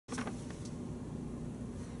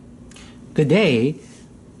Good day.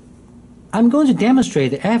 I'm going to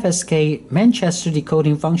demonstrate the FSK Manchester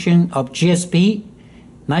decoding function of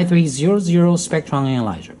GSP-9300 spectrum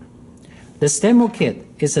analyzer. This demo kit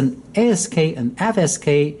is an ASK and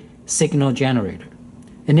FSK signal generator.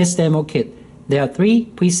 In this demo kit, there are 3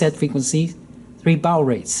 preset frequencies, 3 baud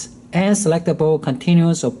rates, and selectable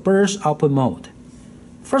continuous or burst output mode.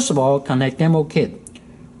 First of all, connect demo kit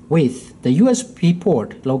with the USB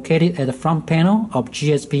port located at the front panel of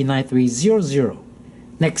GSP-9300.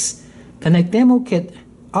 Next, connect demo kit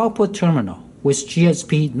output terminal with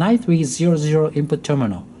GSP-9300 input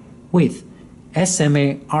terminal with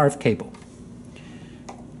SMA RF cable.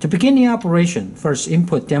 To begin the operation, first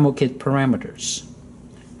input demo kit parameters.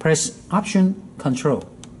 Press Option Control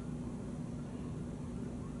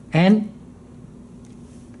and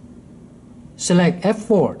select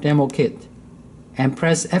F4 demo kit and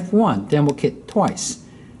press F1 demo kit twice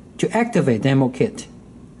to activate demo kit.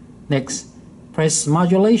 Next, press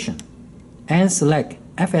modulation and select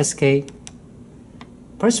FSK.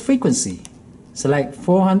 Press frequency, select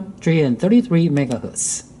 433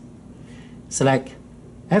 MHz. Select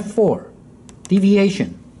F4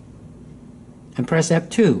 deviation and press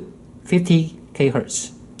F2 50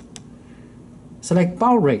 kHz. Select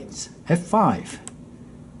baud rates F5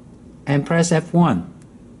 and press F1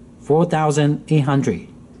 4800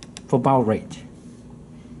 for baud rate.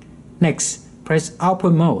 Next, press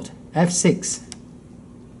output mode F6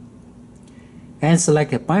 and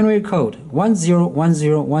select a binary code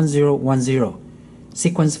 10101010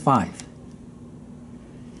 sequence 5.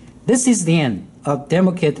 This is the end of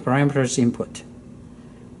demo kit parameters input.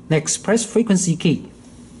 Next, press frequency key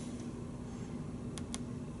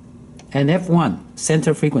and F1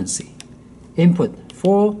 center frequency. Input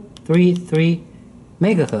 433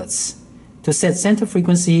 MHz to set center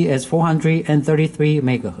frequency as 433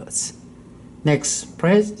 MHz. Next,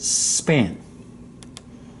 press span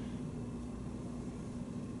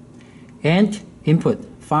and input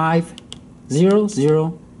 500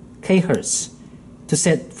 kHz to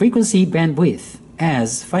set frequency bandwidth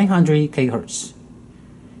as 500 kHz.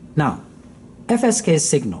 Now, FSK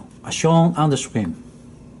signal are shown on the screen.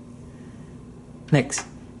 Next,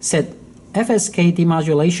 set FSK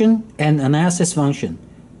demodulation and analysis function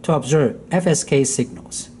to observe FSK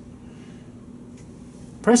signals.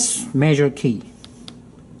 Press measure key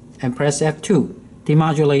and press F2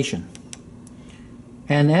 demodulation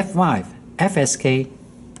and F5 FSK.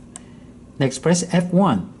 Next, press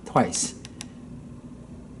F1 twice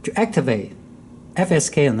to activate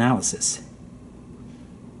FSK analysis.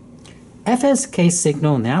 FSK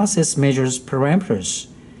signal analysis measures parameters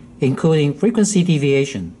including frequency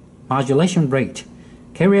deviation, modulation rate,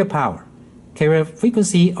 carrier power, carrier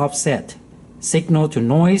frequency offset, signal to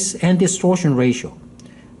noise and distortion ratio,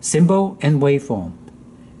 symbol and waveform.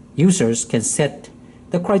 Users can set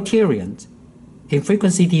the criterion in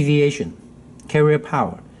frequency deviation, carrier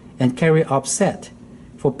power, and carrier offset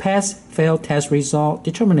for pass-fail test result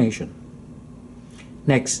determination.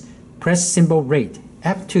 Next, press symbol rate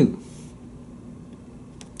F2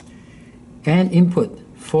 and input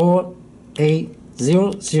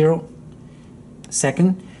 4800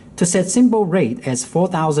 second to set symbol rate as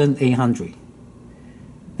 4800.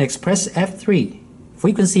 Next, press F3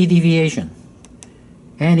 frequency deviation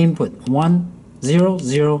and input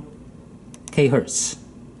 100 kHz.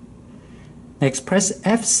 Next, press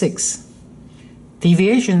F6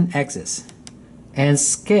 deviation axis and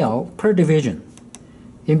scale per division.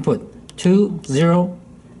 Input 20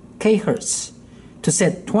 kHz to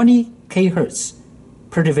set 20 kHz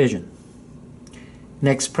per division.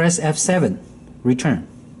 Next, press F7, return.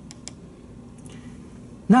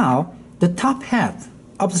 Now, the top half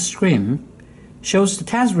of the screen shows the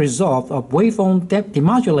test result of waveform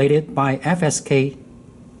demodulated by FSK.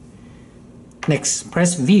 Next,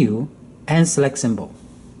 press View and select Symbol.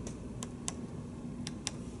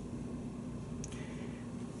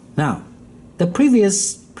 Now, the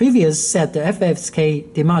previous set the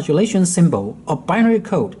FSK demodulation symbol of binary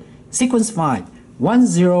code sequence 5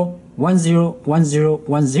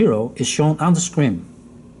 10101010 is shown on the screen.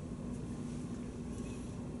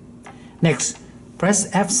 Next, press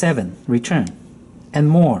F7, return, and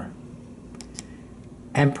more,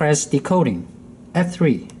 and press Decoding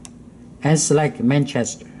F3 and select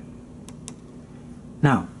Manchester.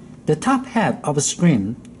 Now, the top half of the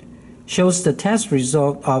screen shows the test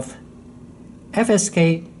result of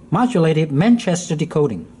FSK modulated Manchester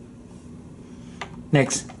decoding.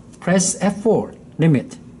 Next, press F4,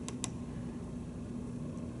 limit,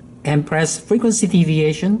 and press frequency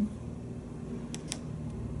deviation,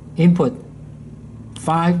 input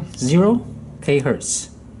 50 kHz,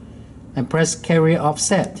 and press carrier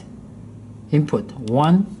offset Input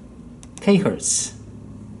 1 kHz.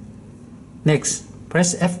 Next,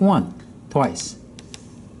 press F1 twice.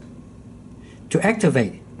 To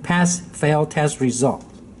activate pass-fail test result.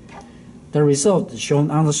 The result is shown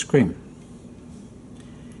on the screen.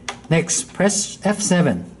 Next, press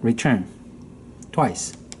F7 return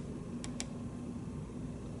twice.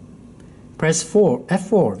 Press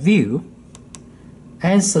F4 view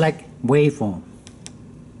and select waveform.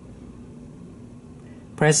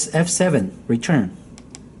 Press F7 return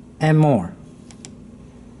and more.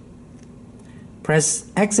 Press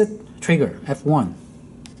exit trigger F1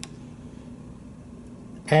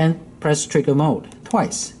 and press trigger mode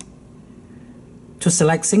twice to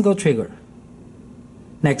select single trigger.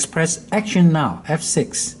 Next, press action now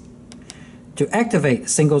F6 to activate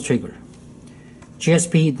single trigger.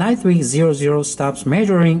 GSP-9300 stops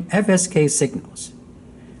measuring FSK signals.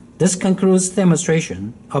 This concludes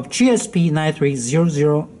demonstration of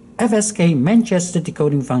GSP-9300 FSK Manchester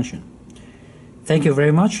decoding function. Thank you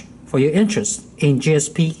very much for your interest in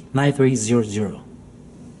GSP-9300.